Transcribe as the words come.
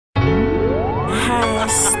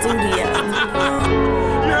studio.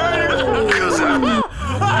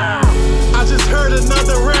 I just heard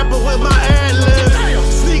another rapper with my ad-lib.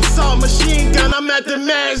 Sneak saw machine gun, I'm at the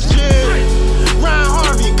masjid. Ryan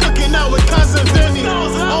Harvey cooking out with cousin Vinny.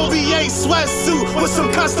 O.B.H sweatsuit with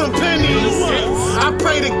some custom pennies. I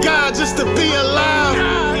pray to God just to be alive.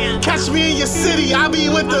 Catch me in your city, I be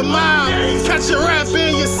with the mob. Catch a rapper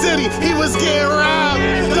in your city, he was getting robbed.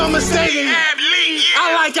 Don't mistake me,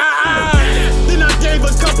 I like our eyes. Then I gave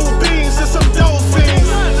a couple beans to some dope fiends.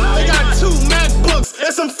 They got 2 MacBooks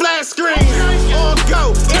and some flat screens. On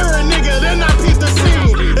go, error nigga, then I peep the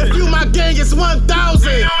scene. If you my gang, it's 1,000.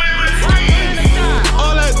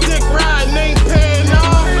 All that dick riding ain't paying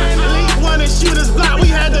off. Elite one and shooters block, we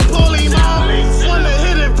had to pull him off. When the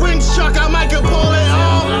hit it brings truck, I might can pull it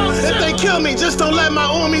off. If they kill me, just don't let my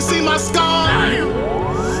Umi see my scar.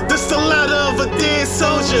 This the letter of a dead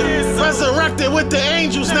soldier, resurrected with the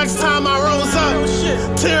angels next time I rose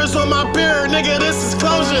up. Tears on my beard, nigga, this is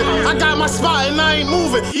closure. I got my spot and I ain't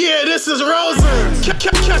moving, yeah, this is Rosa.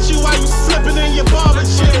 Catch you while you slipping in your barber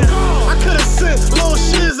chair. I could've sent little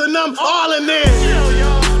shiz and them all in there.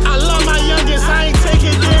 I love my youngest, I ain't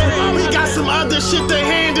taking there. We got some other shit to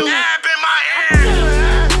handle.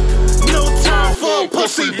 No time for a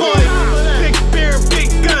pussy boy. Big beard,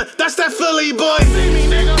 big gun, that's that Philly boy.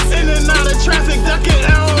 In and out of traffic, ducking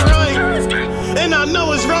Elroy. And I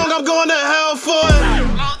know it's wrong, I'm going to hell for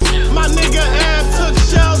it. My nigga Ab took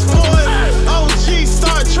shells for it. OG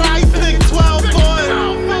start try, pick 12 for it.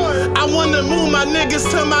 I wanna move my niggas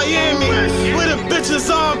to Miami, where the bitches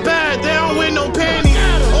all bad, they don't wear no panties.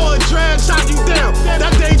 Or a drag shot you down,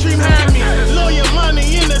 that daydream had me. Lawyer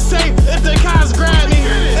money in the safe if the cops grab me.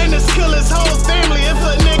 And this kill his whole family if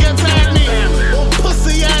a nigga tag me. Or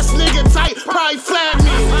pussy ass nigga tight, probably flag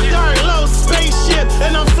me. Dark low spaceship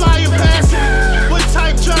and I'm flying past it. What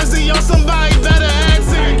type drugs are y'all? Somebody better ask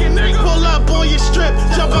it. Pull up on your strip,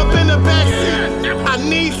 jump up in the backseat. I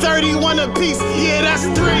need 31 a piece, yeah that's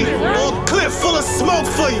 3. Or a clip full of smoke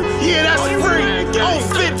for you, yeah that's free. Oh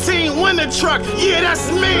 15 winter truck, yeah that's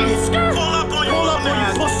me. Pull up on you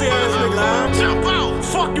pussy ass niggas. Jump out,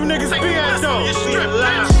 fuck you niggas be ass though.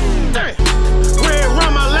 Red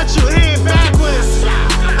rum, I let you head backwards.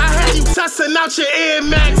 I had you tussing out your Air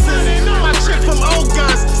Maxes. My chick from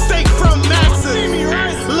O.B.H, steak from Max's.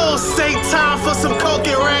 Little steak time for some coke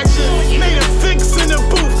and ratchet. Made a fix in the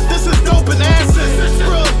booth, this is dope and asses.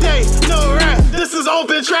 Real day, no rap, this is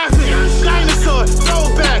open traffic. Dinosaur,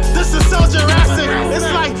 throwback, this is so Jurassic. It's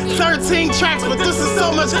like 13 tracks, but this is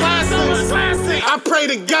so much classics. I pray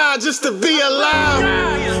to God just to be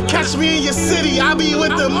alive. Catch me in your city, I be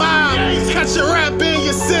with the mob. Catch a rap in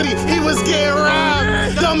your city, he was getting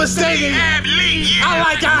robbed. Don't mistake me, I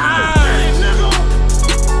like our eyes.